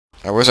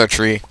Where's our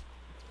tree?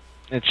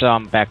 It's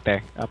back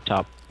there, up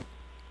top.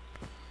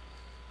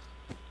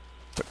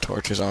 Put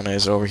torches on it.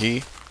 Is it over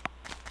here?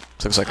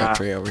 Looks like our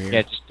tree over here.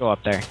 Yeah, just go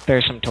up there.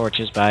 There's some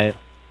torches by it.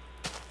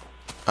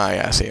 Ah,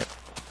 yeah, I see it.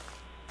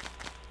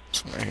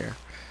 This one right here.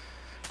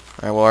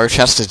 Alright, well, our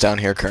chest is down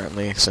here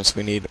currently, since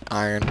we need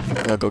iron. I'm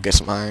gonna go get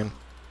some iron.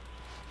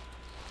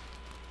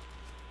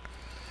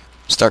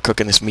 Start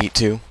cooking this meat,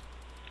 too.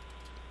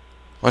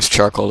 How much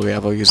charcoal do we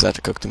have? I'll use that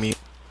to cook the meat.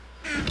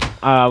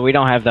 We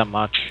don't have that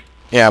much.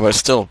 Yeah, but it's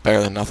still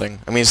better than nothing.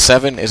 I mean,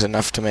 7 is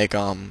enough to make,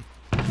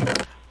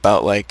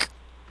 about, like,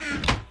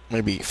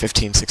 maybe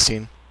 15,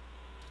 16.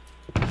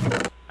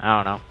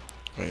 I don't know.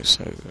 Wait,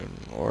 7,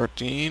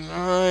 14,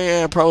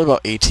 yeah, probably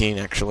about 18,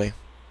 actually.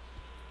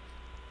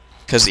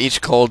 Because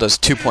each coal does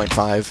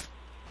 2.5,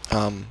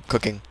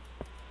 cooking.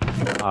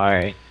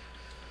 Alright.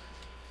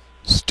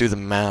 Let's do the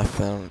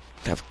math. I don't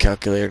have a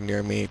calculator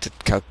near me to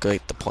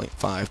calculate the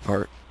 0.5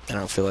 part. I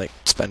don't feel like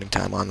spending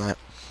time on that.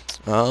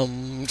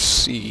 Let's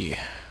see.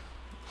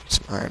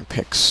 Some iron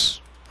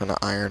picks. And an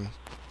iron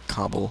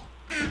cobble.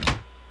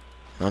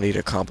 I'll need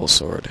a cobble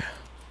sword.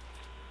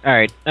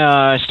 Alright,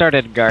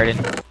 started a garden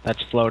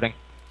that's floating.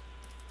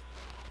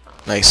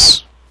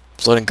 Nice.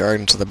 Floating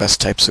gardens are the best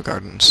types of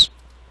gardens.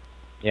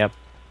 Yep.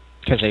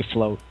 Because they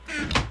float.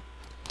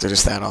 They're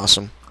just that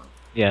awesome.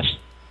 Yes.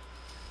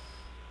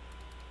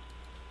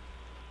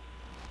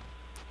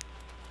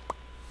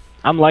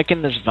 I'm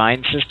liking this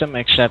vine system,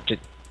 except it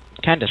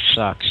kind of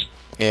sucks.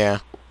 Yeah.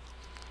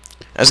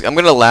 I'm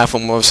gonna laugh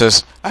when Mo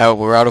says, "Oh,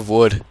 we're out of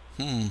wood."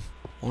 I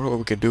wonder what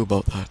we can do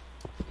about that.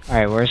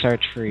 Alright, where's our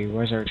tree?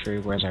 Where's our tree?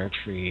 Where's our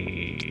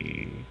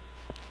tree?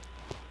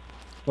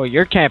 Well,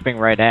 you're camping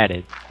right at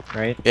it,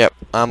 right? Yep,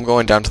 I'm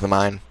going down to the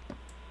mine.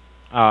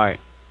 Alright.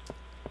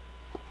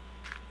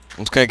 I'm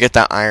just gonna get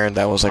that iron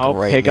that was like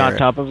right pig near on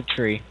top of a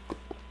tree.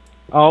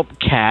 Oh,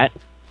 cat.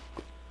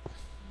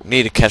 We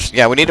need to catch.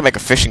 Yeah, we need to make a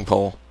fishing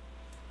pole.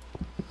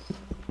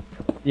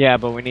 Yeah,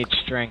 but we need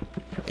string.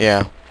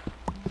 Yeah.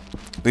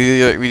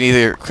 We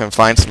either can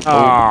find some.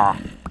 Ah.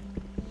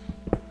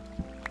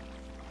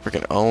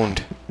 Freaking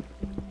owned.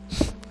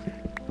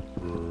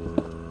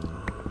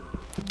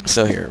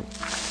 Still here.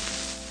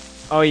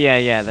 Oh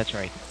yeah, that's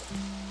right.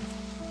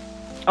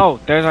 Oh,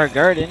 there's our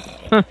garden.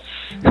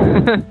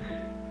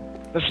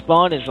 The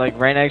spawn is like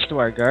right next to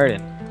our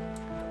garden.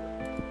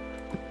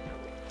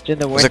 It's in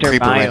the winter There's a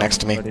creeper biome, right next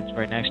to me. but it's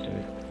right next to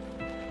it.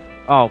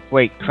 Oh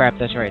wait, crap,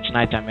 that's right. It's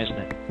nighttime, isn't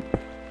it?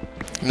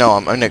 No,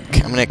 I'm in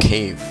a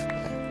cave.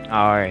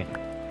 Alright.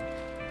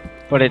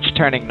 But it's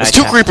turning There's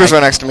nighttime. two creepers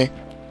right next to me.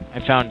 I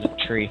found a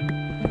tree.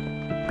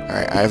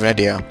 Alright, I have an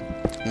idea.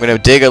 I'm gonna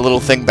dig a little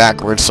thing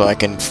backwards so I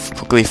can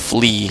quickly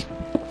flee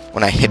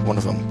when I hit one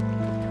of them.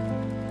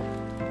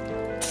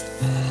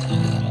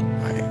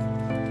 Alright.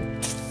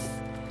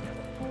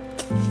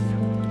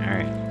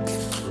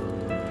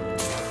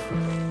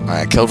 Alright,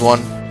 I killed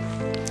one.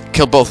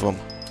 Killed both of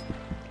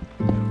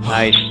them.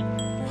 Nice.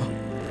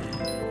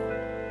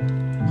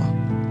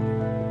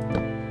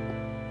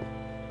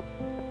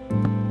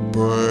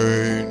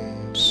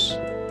 Brains.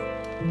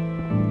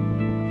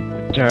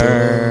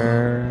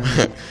 Durr.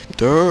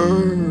 Durr.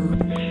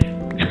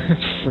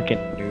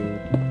 Freaking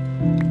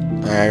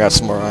noob. Alright, I got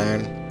some more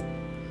iron.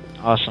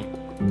 Awesome.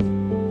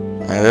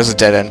 Alright, there's a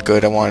dead end.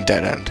 Good, I want a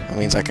dead end. That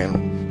means I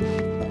can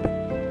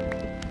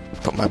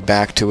put my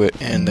back to it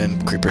and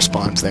then creeper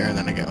spawns there and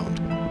then I get owned.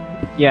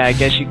 Yeah, I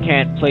guess you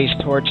can't place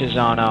torches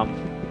on,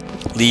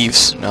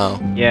 Leaves? No.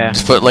 yeah,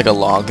 Just put like a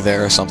log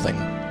there or something.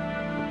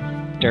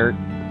 dirt.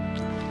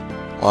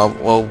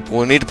 Well,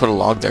 we'll need to put a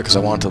log there because I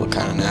want it to look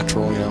kind of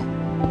natural, you know?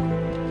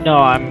 No,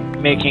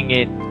 I'm making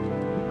it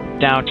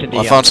down to the,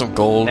 Well, I found some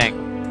gold. thing.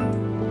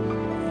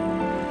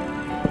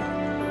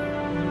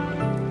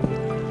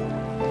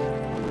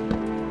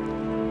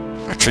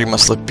 Our tree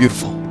must look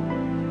beautiful.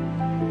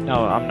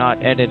 No, I'm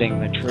not editing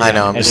the tree. I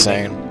know, I'm just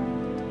editing- saying.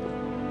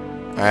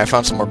 Alright, I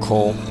found some more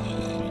coal.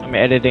 I'm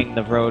editing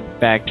the road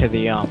back to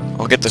the,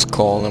 I'll get this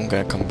coal and I'm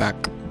gonna come back.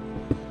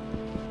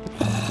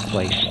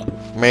 place.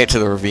 Made it to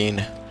the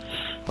ravine.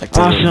 Like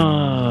the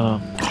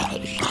Awesome!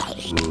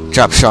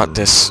 drop shot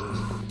this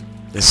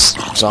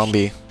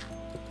zombie.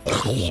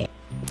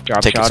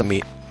 Drop Taking shot. some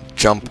meat.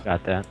 Jump.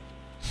 Got that.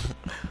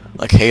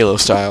 Like Halo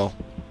style.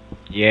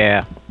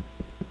 Yeah.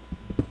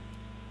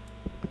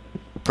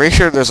 Pretty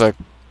sure there's a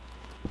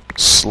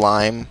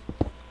slime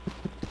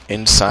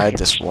inside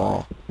this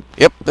wall.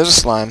 Yep, there's a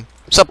slime.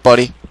 What's up,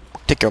 buddy?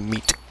 Take your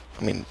meat.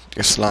 I mean,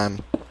 your slime.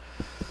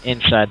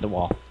 Inside the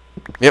wall.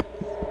 Yep.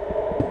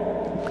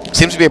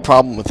 Seems to be a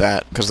problem with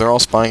that, because they're all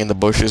spawning in the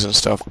bushes and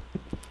stuff.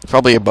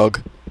 Probably a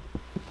bug.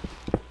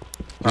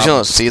 You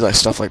don't see like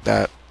stuff like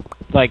that.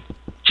 Like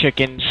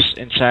chickens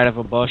inside of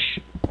a bush.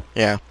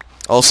 Yeah.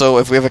 Also,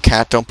 if we have a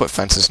cat, don't put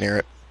fences near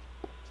it.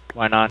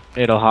 Why not?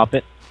 It'll hop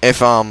it.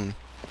 If a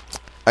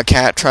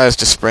cat tries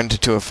to sprint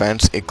into a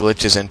fence, it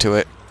glitches into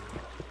it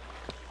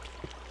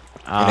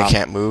and it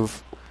can't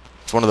move.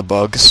 It's one of the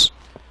bugs.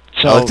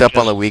 So I looked up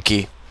on the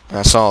wiki and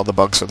I saw all the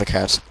bugs for the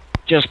cats.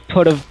 just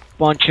put a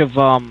bunch of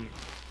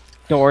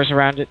doors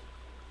around it.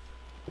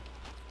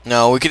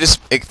 No, we could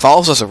just... It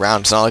follows us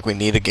around. It's not like we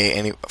need a gate,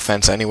 any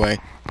fence anyway.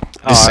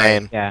 Just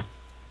saying. Yeah.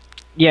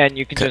 Yeah, and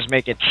you can 'Kay. just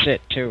make it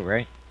sit too,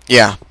 right?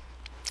 Yeah.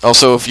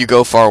 Also, if you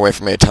go far away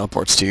from it, it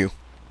teleports to you.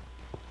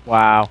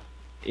 Wow.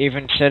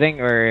 Even sitting,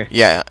 or...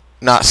 Yeah,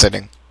 not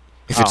sitting.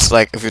 If Oh. it's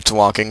like, if it's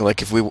walking,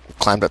 like if we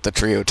climbed up the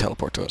tree, it would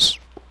teleport to us.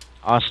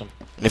 Awesome.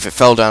 And if it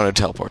fell down, it would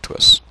teleport to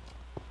us.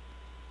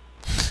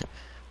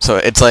 So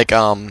it's like,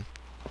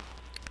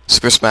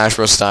 Super Smash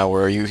Bros. Style,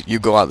 where you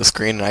go out the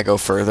screen and I go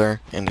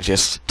further, and it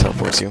just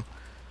teleports you.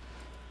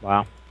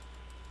 Wow.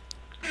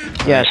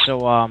 Yeah, so,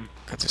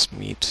 Got this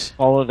meat.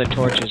 follow the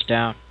torches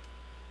down.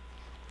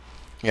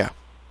 Yeah.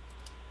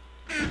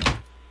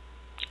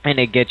 And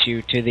it gets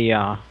you to the,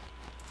 I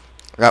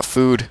got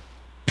food.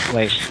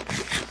 place.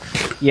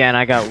 Yeah, and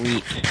I got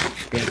wheat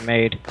being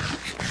made.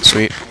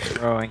 Sweet.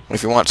 Growing.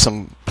 If you want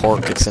some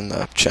pork, it's in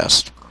the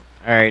chest.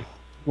 Alright.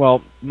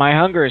 Well, my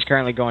hunger is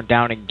currently going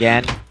down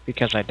again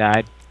because I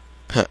died.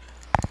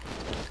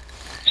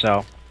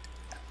 So.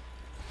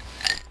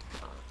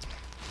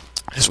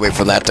 Just wait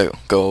for that to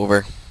go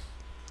over.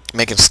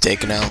 Making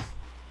steak now.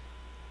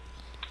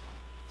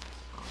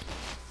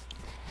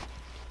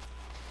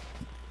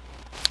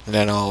 And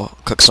then I'll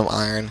cook some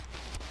iron.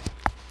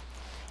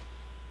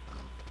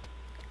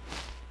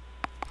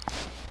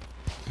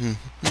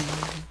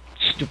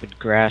 Stupid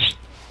grass.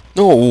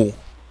 No!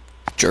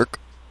 Jerk.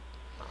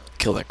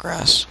 Kill that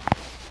grass.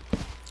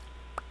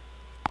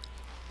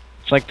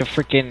 It's like the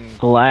freaking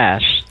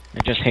glass. I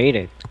just hate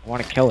it. I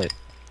want to kill it.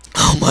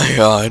 Oh my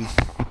god.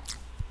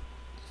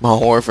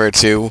 Modern Warfare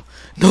 2.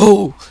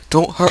 No!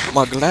 Don't hurt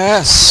my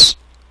glass!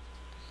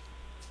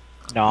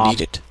 No.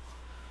 Need it.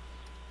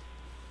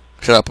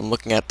 Shut up, I'm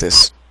looking at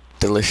this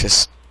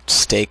delicious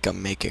steak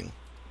I'm making.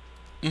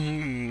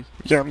 Mmm,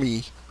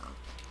 yummy.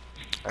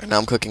 Alright, now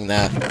I'm cooking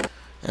that.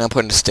 And I'm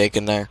putting the steak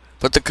in there.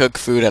 Put the cooked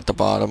food at the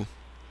bottom.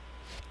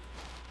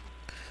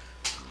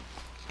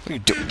 What are you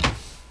doing?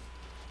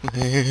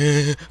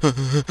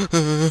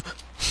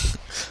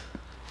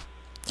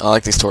 I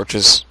like these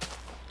torches.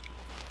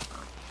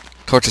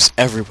 Torches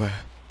everywhere.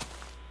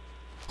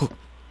 Oh.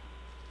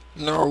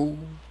 No.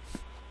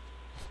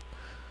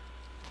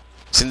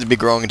 Seems to be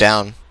growing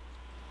down.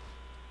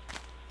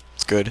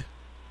 It's good.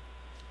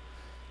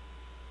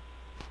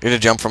 Get a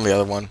jump from the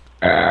other one.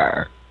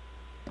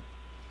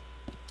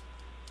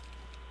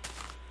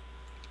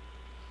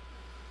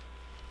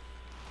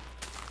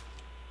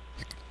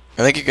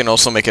 I think you can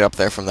also make it up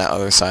there from that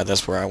other side.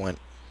 That's where I went.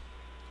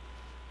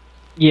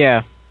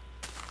 Yeah.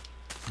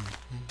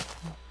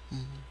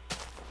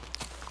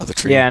 Other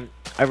tree. Yeah, and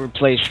I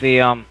replaced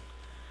the,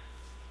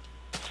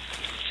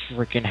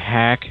 freaking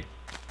hack.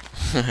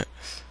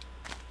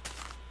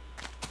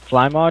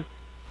 Fly mod?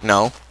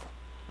 No.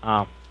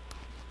 Oh.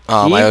 Do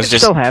I you was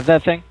just still have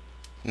that thing?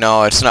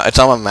 no. It's not. It's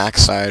on my Mac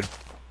side,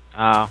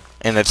 Oh.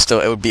 and it's still.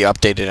 It would be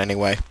updated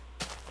anyway.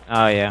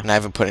 Oh, yeah. And I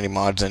haven't put any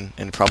mods in,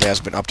 and it probably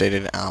hasn't been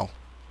updated. Ow.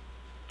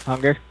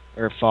 Hunger?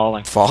 Or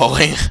falling?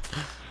 Falling.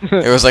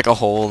 There was like a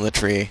hole in the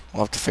tree.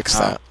 We'll have to fix Oh.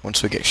 that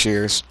once we get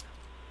shears.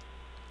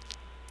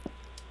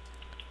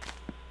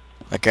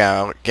 Like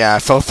yeah, I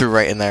fell through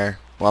right in there.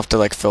 We'll have to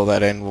like fill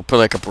that in. We'll put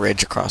like a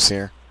bridge across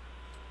here.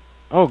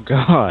 Oh,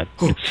 God.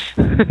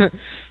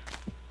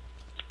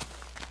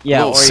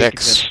 Yeah, Level or you can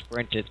 6. just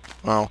sprint it.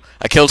 Wow.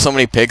 I killed so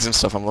many pigs and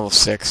stuff. I'm level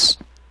 6.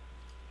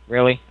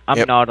 Really? I'm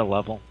Yep. not a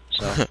level,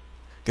 so...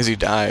 Because you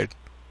died.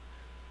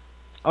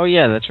 Oh,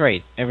 yeah, that's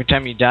right. Every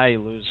time you die, you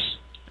lose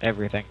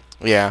everything.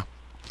 Yeah.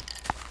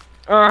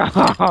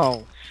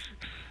 Oh!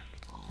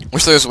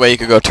 Wish there was a way you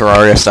could go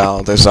Terraria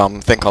style. There's a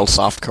thing called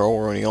soft curl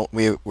where you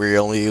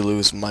only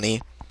lose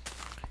money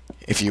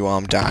if you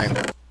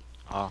die.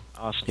 Oh,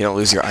 awesome. You don't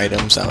lose your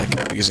items. I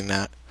like using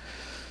that.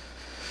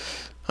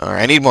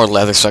 Alright, I need more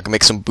leather so I can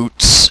make some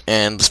boots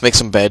and let's make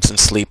some beds and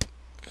sleep.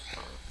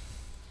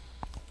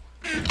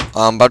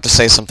 I'm about to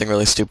say something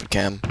really stupid,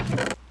 Cam.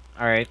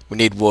 Alright, We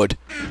need wood.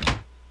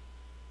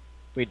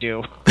 we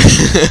do.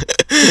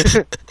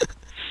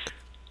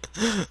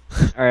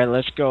 Alright,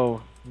 let's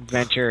go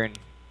venture and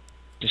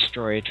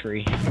destroy a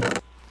tree.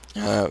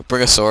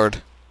 Bring a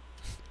sword.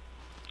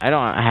 I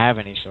don't have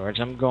any swords.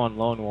 I'm going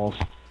lone wolf.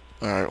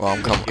 Alright, well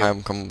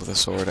I'm coming with a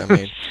sword I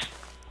made.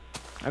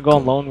 I'm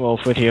going lone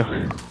wolf with you.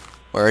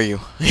 Where are you?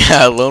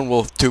 Yeah, lone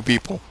wolf, 2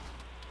 people.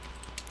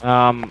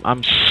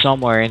 I'm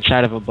somewhere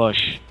inside of a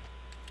bush.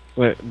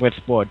 With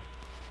wood.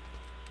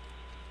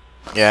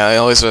 Yeah, it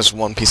always has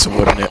 1 piece of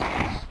wood in it.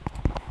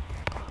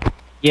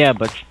 Yeah,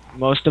 but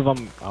most of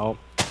them... Oh.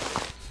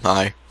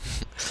 Hi.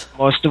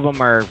 Most of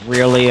them are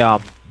really,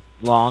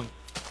 long.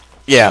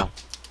 Yeah.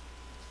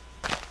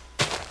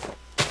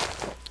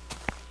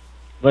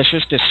 Let's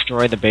just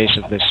destroy the base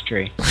of this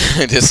tree.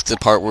 Just the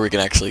part where we can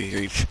actually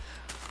reach.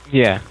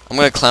 Yeah. I'm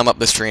gonna climb up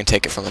this tree and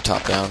take it from the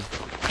top down.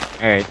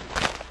 Alright.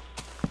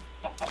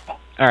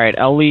 Alright,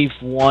 I'll leave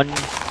 1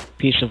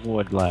 piece of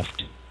wood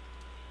left.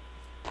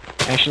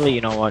 Actually,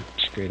 you know what?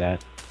 Screw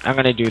that. I'm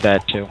gonna do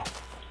that too.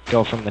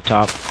 Go from the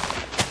top.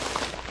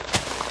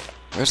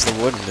 Where's the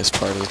wood in this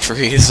part of the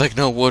tree? There's like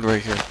no wood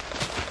right here.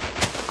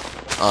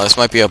 Oh, this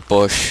might be a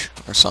bush.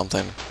 or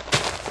something.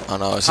 Oh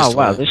no, it's Oh just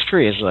wow, this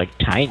tree is like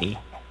tiny.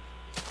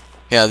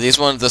 Yeah, these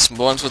ones, the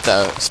ones with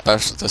the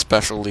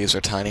special leaves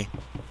are tiny.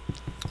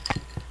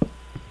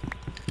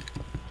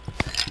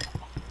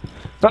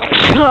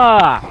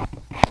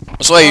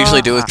 That's what I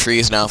usually do with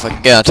trees now. If I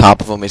can get on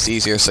top of them, it's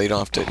easier, so you don't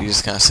have to. You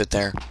just kind of sit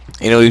there.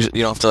 You know, you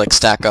don't have to like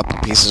stack up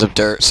pieces of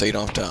dirt, so you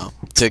don't have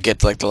to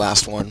get like the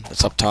last one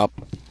that's up top.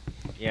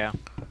 Yeah.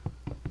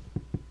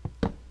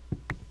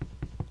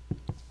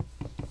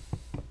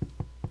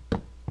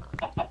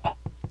 A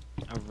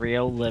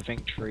real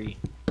living tree.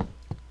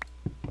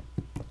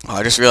 Oh,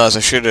 I just realized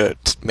I should have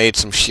made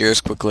some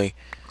shears quickly,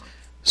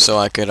 so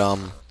I could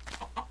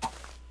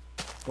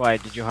Why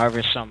did you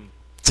harvest some?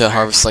 to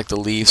harvest like the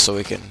leaves, so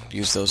we can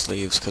use those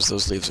leaves, because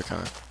those leaves are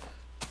kind of.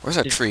 Where's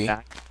that tree?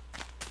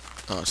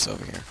 Oh, it's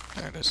over here.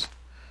 There it is.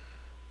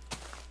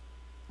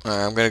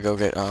 Alright, I'm gonna go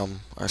get our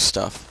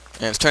stuff.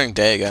 And it's turning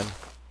day again.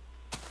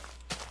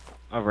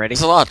 Already?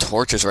 There's a lot of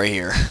torches right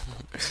here.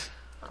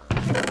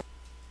 I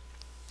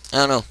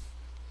don't know.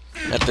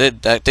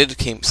 That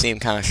did seem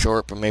kind of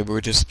short, but maybe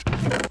we just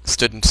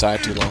stood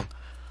inside too long.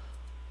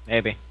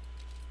 Maybe.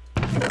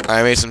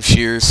 I made some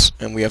shears,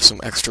 and we have some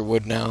extra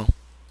wood now.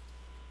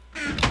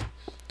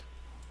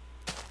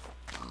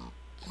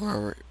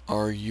 Where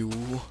are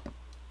you?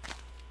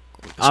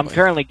 I'm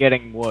currently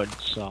getting wood,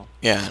 so.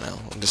 Yeah, I know.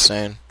 I'm just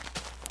saying.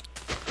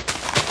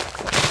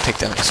 Take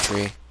down this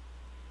tree.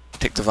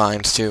 Take the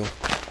vines, too.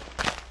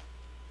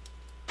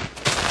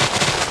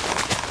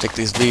 Take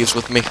these leaves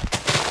with me.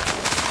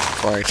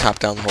 Before I chop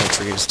down the whole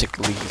tree, just take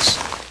the leaves.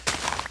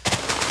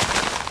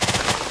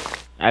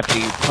 After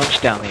you punch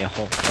down the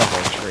whole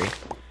tree.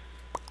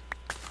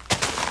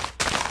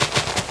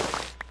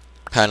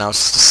 Now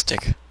it's just a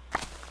stick.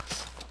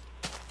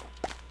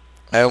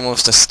 I have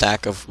almost a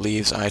stack of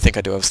leaves. I think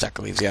I do have a stack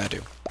of leaves. Yeah, I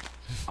do.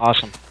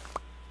 Awesome.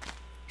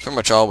 Pretty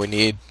much all we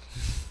need.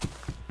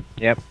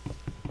 Yep.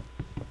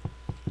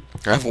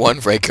 I have one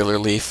regular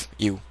leaf.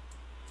 You.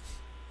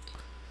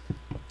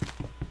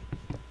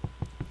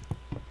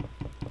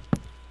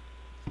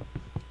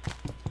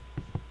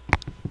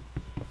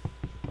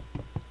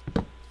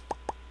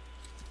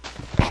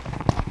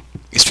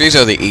 These trees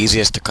are the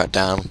easiest to cut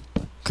down,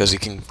 because you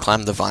can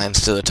climb the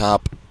vines to the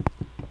top.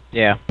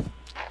 Yeah.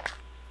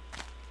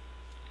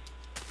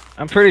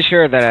 I'm pretty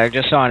sure that I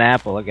just saw an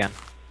apple again.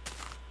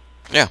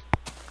 Yeah.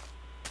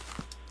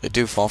 They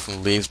do fall from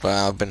the leaves, but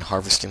I've been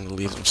harvesting the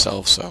leaves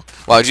themselves, so...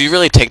 Wow, did you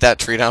really take that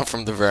tree down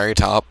from the very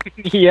top?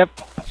 Yep.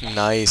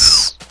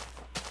 Nice.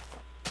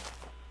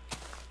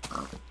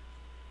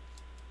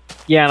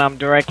 Yeah, and I'm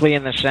directly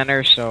in the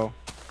center, so...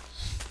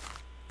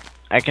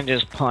 I can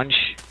just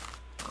punch.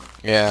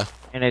 Yeah.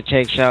 And it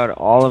takes out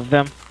all of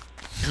them.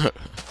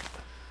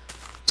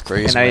 It's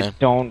crazy, and man. I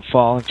don't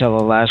fall until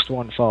the last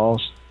one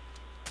falls.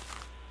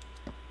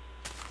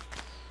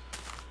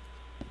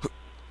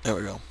 There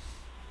we go.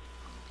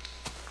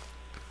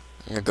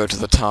 I'm gonna go to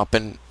the top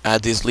and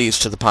add these leaves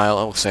to the pile.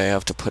 Oh, say I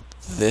have to put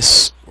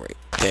this right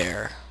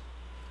there.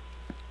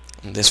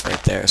 And this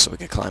right there so we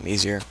can climb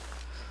easier.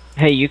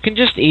 Hey, you can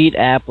just eat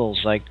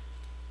apples like...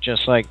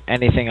 just like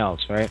anything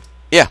else, right?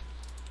 Yeah.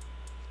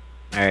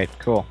 Alright,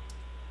 cool.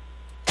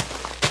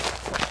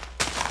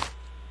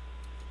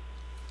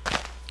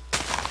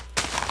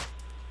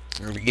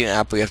 When you eat an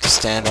apple, you have to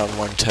stand on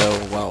one toe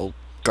while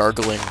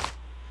gargling,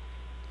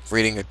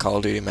 reading a Call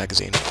of Duty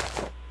magazine.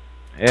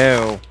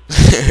 Ew.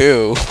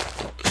 Ew.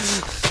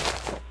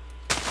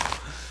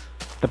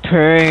 The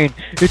pain!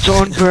 It's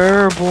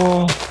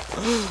unbearable!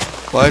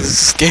 Why does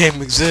this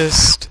game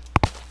exist?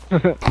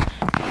 Man,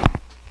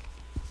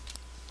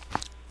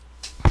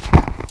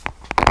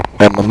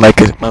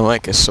 my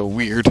mic is so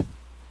weird.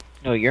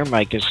 No, your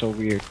mic is so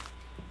weird.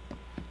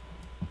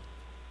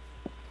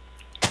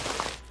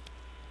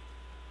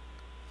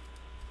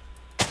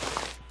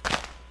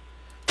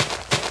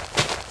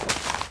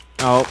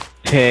 Oh,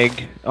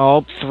 pig.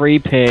 Oh, 3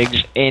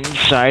 pigs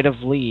inside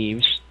of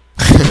leaves.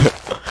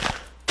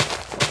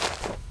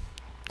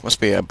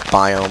 Must be a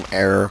biome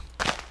error.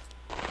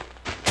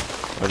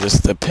 Or this,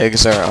 the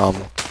pigs are,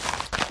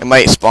 it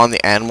might spawn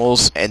the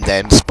animals and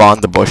then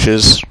spawn the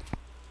bushes.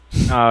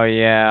 Oh,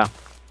 yeah.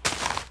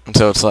 And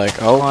so it's like,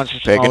 oh,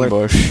 pig and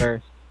bush.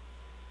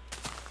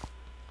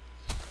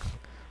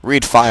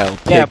 Read file,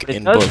 yeah, pig but it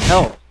in does bush.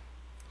 help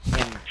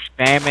in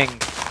spamming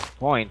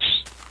points.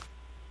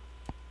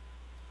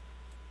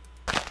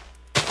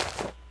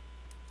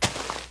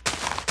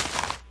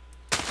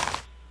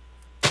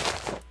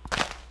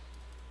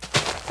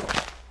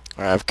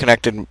 Alright, I've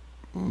connected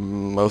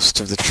most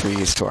of the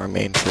trees to our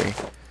main tree.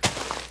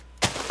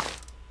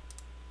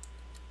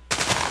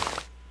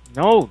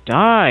 No,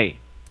 die!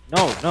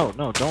 No, no,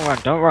 no, don't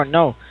run,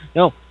 no,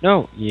 no,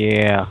 no,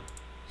 yeah.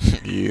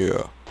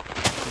 Yeah.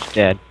 He's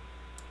dead.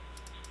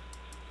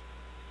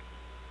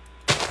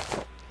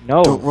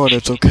 No. Don't run,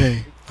 it's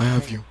okay. I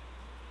have you.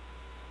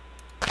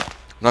 I'm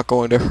not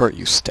going to hurt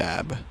you,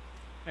 stab.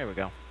 There we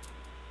go.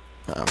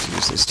 I have to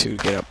use this to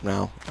get up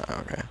now.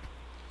 Okay.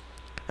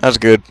 That's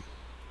good.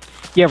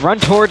 Yeah, run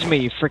towards me,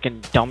 you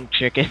freaking dumb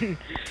chicken.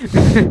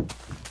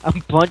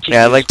 I'm punching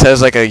Yeah, you. like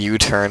does like a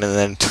U-turn and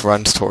then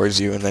runs towards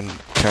you and then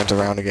turns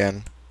around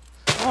again.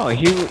 Oh,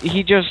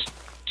 he just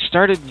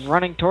started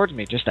running towards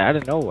me just out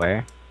of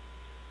nowhere.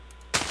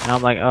 And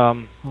I'm like,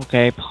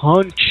 okay,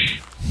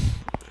 punch.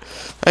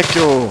 Thank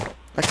you.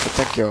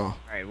 Thank you.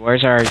 Alright,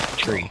 where's our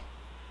tree?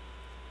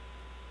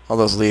 All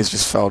those leaves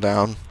just fell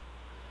down.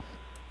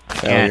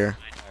 Failure.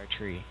 Find our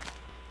tree.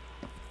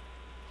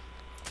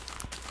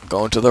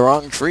 Going to the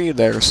wrong tree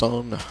there,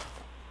 son.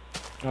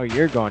 No,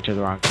 you're going to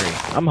the wrong tree.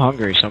 I'm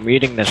hungry, so I'm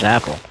eating this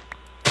apple.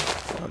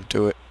 Don't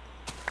do it.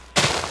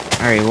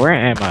 Alright, where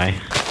am I?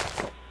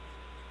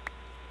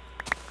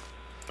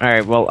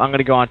 Alright, well, I'm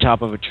gonna go on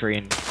top of a tree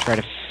and try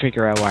to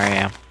figure out where I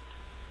am.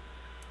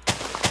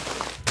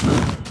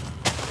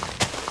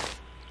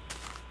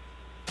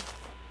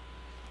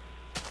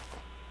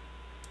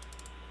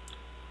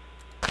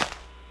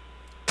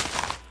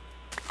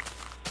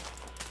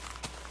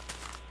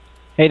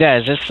 Hey,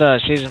 Dad, is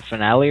this season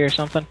finale or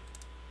something?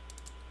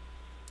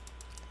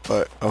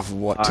 But of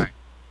what? Alright.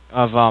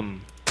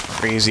 Of,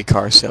 Crazy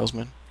car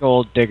salesman?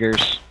 gold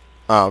diggers.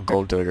 Oh,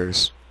 gold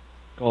diggers.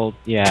 Gold,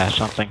 yeah,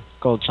 something.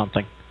 Gold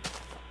something.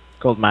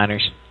 Gold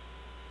miners.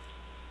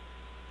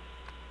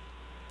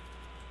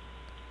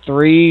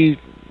 3...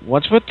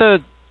 What's with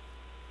the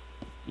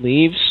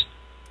leaves?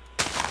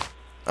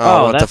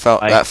 Oh, what the that's fell?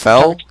 why. That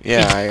fell?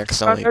 Yeah, I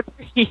accidentally.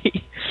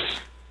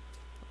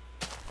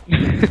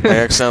 I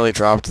accidentally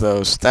dropped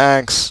those.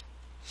 Thanks.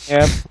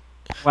 Yep.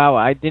 Wow,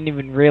 I didn't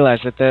even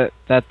realize that the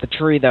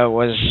tree that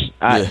was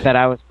Yeah. that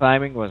I was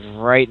climbing was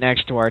right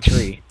next to our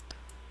tree.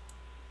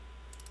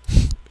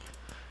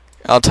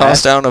 I'll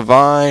toss down a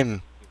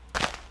vine.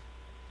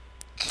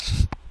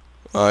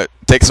 It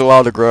takes a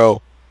while to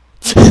grow.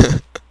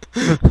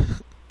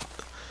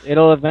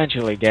 It'll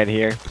eventually get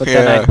here, but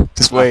Yeah, then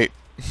just wait.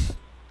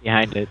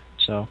 behind it.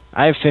 So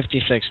I have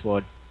 56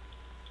 wood.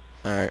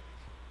 Alright.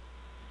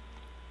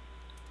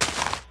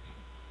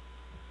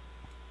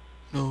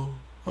 No.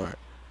 Alright.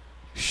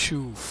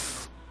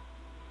 Shoof.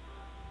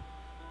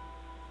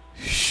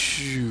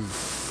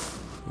 Shoof.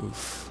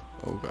 Oof.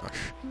 Oh gosh.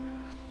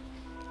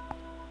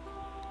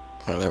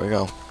 Oh, there we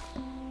go.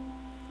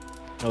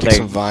 Oh, Take there.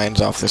 some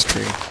vines off this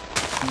tree.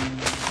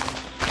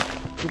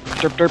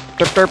 Derp, derp,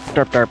 derp, derp,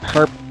 derp, derp,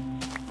 herp.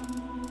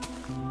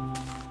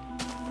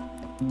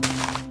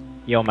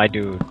 Yo, my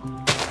dude.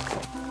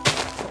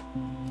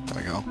 There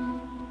we go.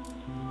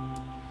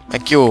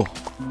 Thank you.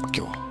 Thank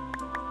you.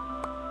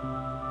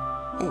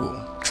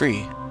 Ooh,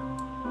 tree.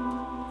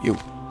 You.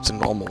 It's a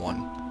normal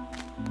one.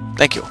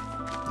 Thank you.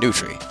 New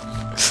tree.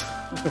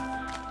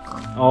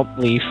 Oh,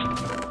 leaf.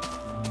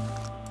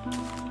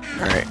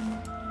 Alright.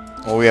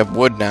 Well, we have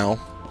wood now,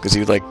 because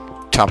you, like,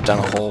 chopped down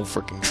a whole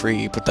freaking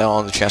tree. Put that all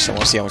in the chest. I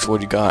want to see how much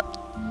wood you got.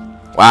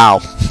 Wow.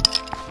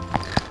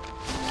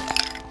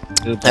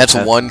 Dude, That's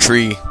one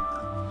tree.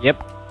 Yep.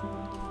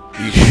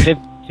 Yeesh.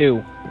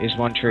 52 is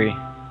one tree.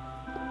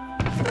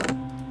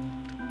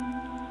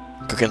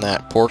 Cooking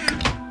that pork.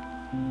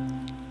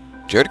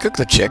 Did you already cook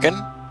the chicken?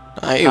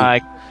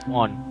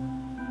 One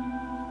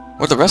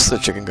Where'd the rest of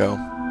the chicken go?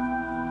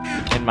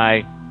 in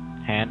my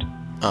hand.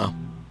 Oh.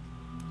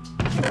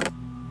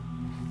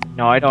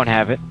 No, I don't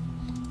have it.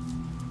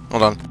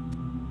 Hold on.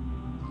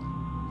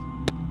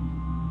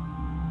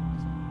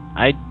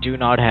 I do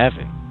not have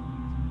it.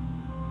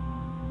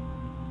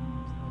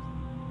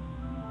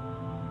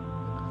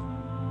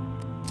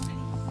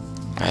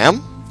 I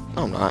am?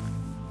 No, I'm not.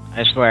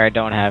 I swear I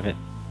don't have it.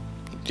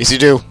 Yes, you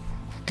do.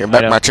 Give I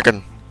back don't. my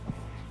chicken.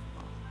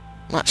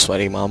 I'm not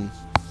sweaty, Mom.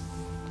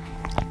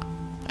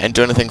 I didn't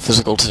do anything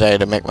physical today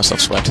to make myself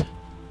sweat.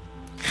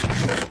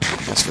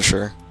 That's for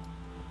sure.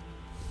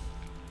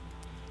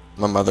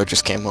 My mother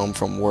just came home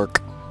from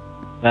work.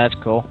 That's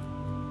cool.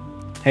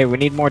 Hey, we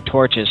need more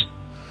torches.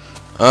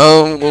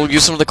 Oh, we'll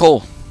use some of the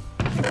coal.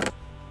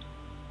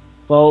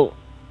 Well,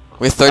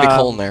 We have 30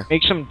 coal in there.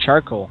 make some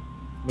charcoal.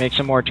 Make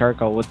some more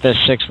charcoal with this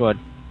 6 wood.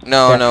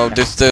 No, yeah. no, there's